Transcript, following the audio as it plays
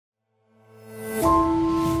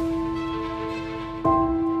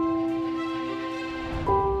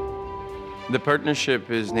The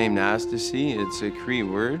partnership is named Astisiy. It's a Cree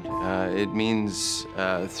word. It means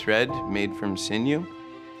thread made from sinew.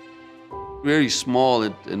 Very small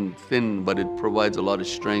and thin, but it provides a lot of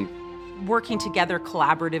strength. Working together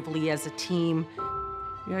collaboratively as a team.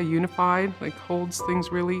 Yeah, unified, like holds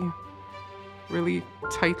things really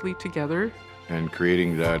tightly together. And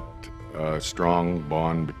creating that strong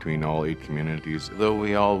bond between all 8 communities. Though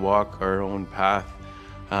we all walk our own path,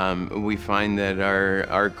 we find that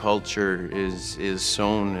our culture is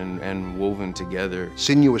sewn and woven together.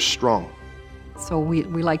 Sinew is strong. So we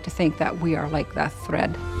like to think that we are like that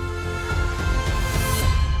thread.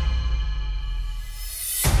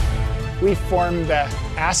 We formed the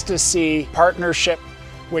Astisiy Partnership,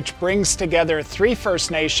 which brings together 3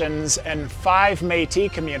 First Nations and 5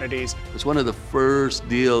 Métis communities. It's one of the first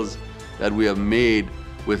deals that we have made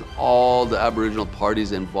with all the Aboriginal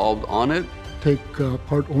parties involved on it. Take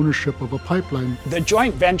part ownership of a pipeline. The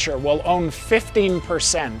joint venture will own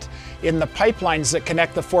 15% in the pipelines that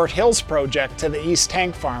connect the Fort Hills project to the East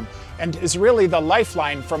Tank Farm, and is really the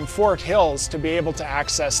lifeline from Fort Hills to be able to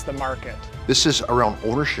access the market. This is around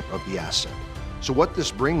ownership of the asset. So what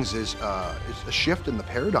this brings is a shift in the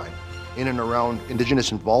paradigm in and around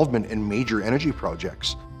Indigenous involvement in major energy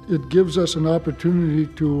projects. It gives us an opportunity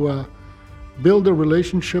to build a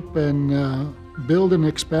relationship and build and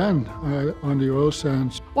expand on the oil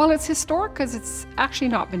sands. Well, it's historic because it's actually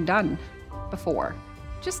not been done before.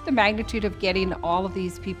 Just the magnitude of getting all of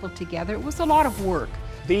these people together, it was a lot of work.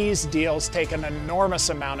 These deals take an enormous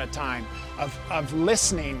amount of time of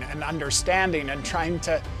listening and understanding and trying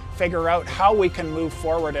to figure out how we can move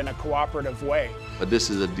forward in a cooperative way. But this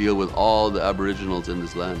is a deal with all the Aboriginals in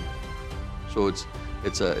this land. So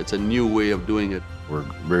it's a new way of doing it. We're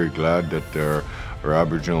very glad that our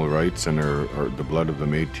Aboriginal rights and the blood of the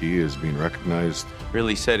Métis is being recognized.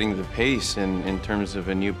 Really setting the pace in terms of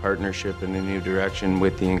a new partnership and a new direction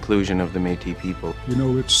with the inclusion of the Métis people. You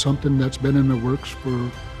know, it's something that's been in the works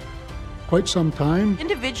for quite some time.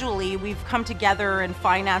 Individually, we've come together and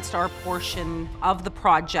financed our portion of the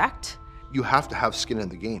project. You have to have skin in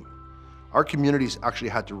the game. Our communities actually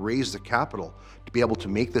had to raise the capital to be able to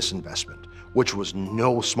make this investment, which was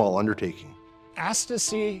no small undertaking.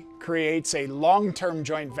 Astisiy creates a long-term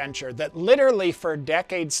joint venture that literally for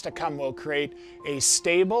decades to come will create a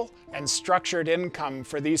stable and structured income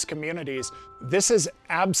for these communities. This is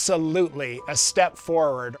absolutely a step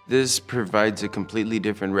forward. This provides a completely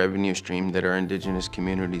different revenue stream that our Indigenous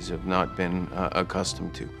communities have not been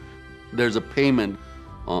accustomed to. There's a payment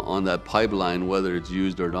on that pipeline, whether it's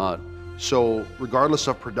used or not. So regardless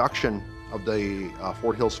of production of the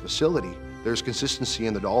Fort Hills facility, there's consistency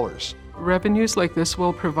in the dollars. Revenues like this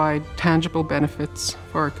will provide tangible benefits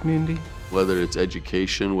for our community. Whether it's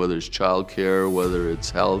education, whether it's childcare, whether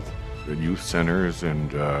it's health. The youth centers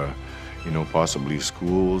and possibly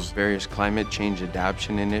schools. Various climate change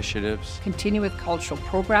adaptation initiatives. Continue with cultural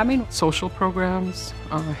programming. Social programs,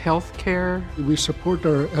 health care. We support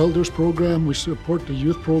our elders program, we support the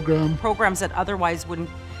youth program. Programs that otherwise wouldn't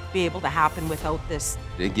be able to happen without this.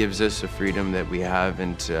 It gives us a freedom that we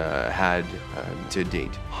haven't had to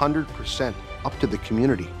date. 100% up to the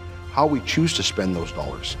community, how we choose to spend those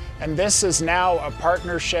dollars. And this is now a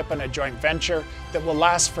partnership and a joint venture that will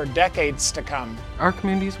last for decades to come. Our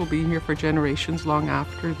communities will be here for generations long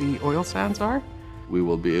after the oil sands are. We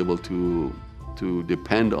will be able to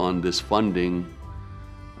depend on this funding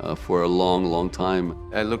for a long, long time.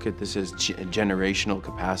 I look at this as generational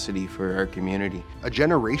capacity for our community. A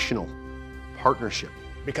generational partnership.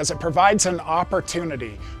 Because it provides an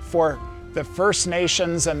opportunity for the First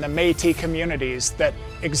Nations and the Métis communities that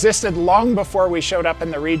existed long before we showed up in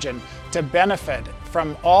the region to benefit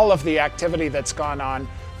from all of the activity that's gone on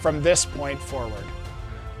from this point forward.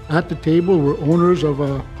 At the table, we're owners of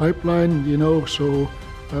a pipeline, so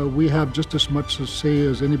we have just as much to say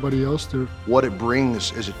as anybody else there. What it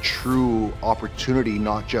brings is a true opportunity,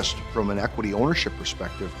 not just from an equity ownership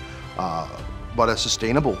perspective, but a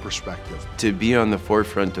sustainable perspective. To be on the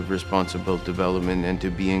forefront of responsible development and to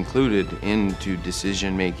be included into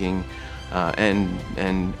decision-making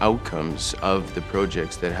and outcomes of the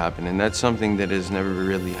projects that happen. And that's something that has never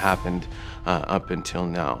really happened up until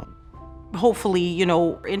now. Hopefully,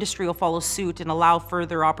 industry will follow suit and allow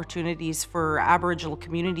further opportunities for Aboriginal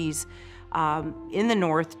communities in the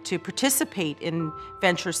North to participate in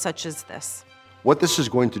ventures such as this. What this is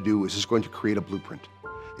going to do is going to create a blueprint.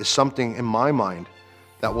 Is something in my mind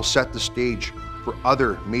that will set the stage for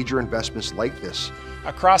other major investments like this.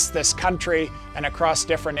 Across this country and across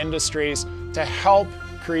different industries to help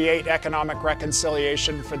create economic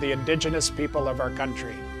reconciliation for the Indigenous people of our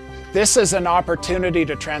country. This is an opportunity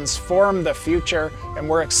to transform the future, and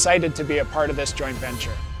we're excited to be a part of this joint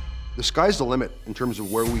venture. The sky's the limit in terms of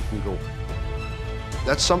where we can go.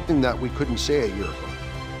 That's something that we couldn't say a year ago.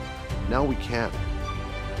 Now we can.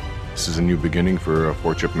 This is a new beginning for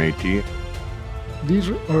Chip Métis. These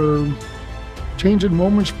are changing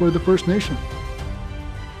moments for the First Nation.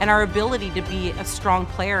 And our ability to be a strong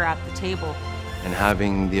player at the table. And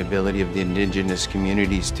having the ability of the Indigenous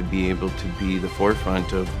communities to be able to be the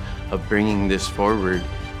forefront of bringing this forward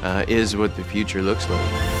is what the future looks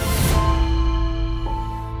like.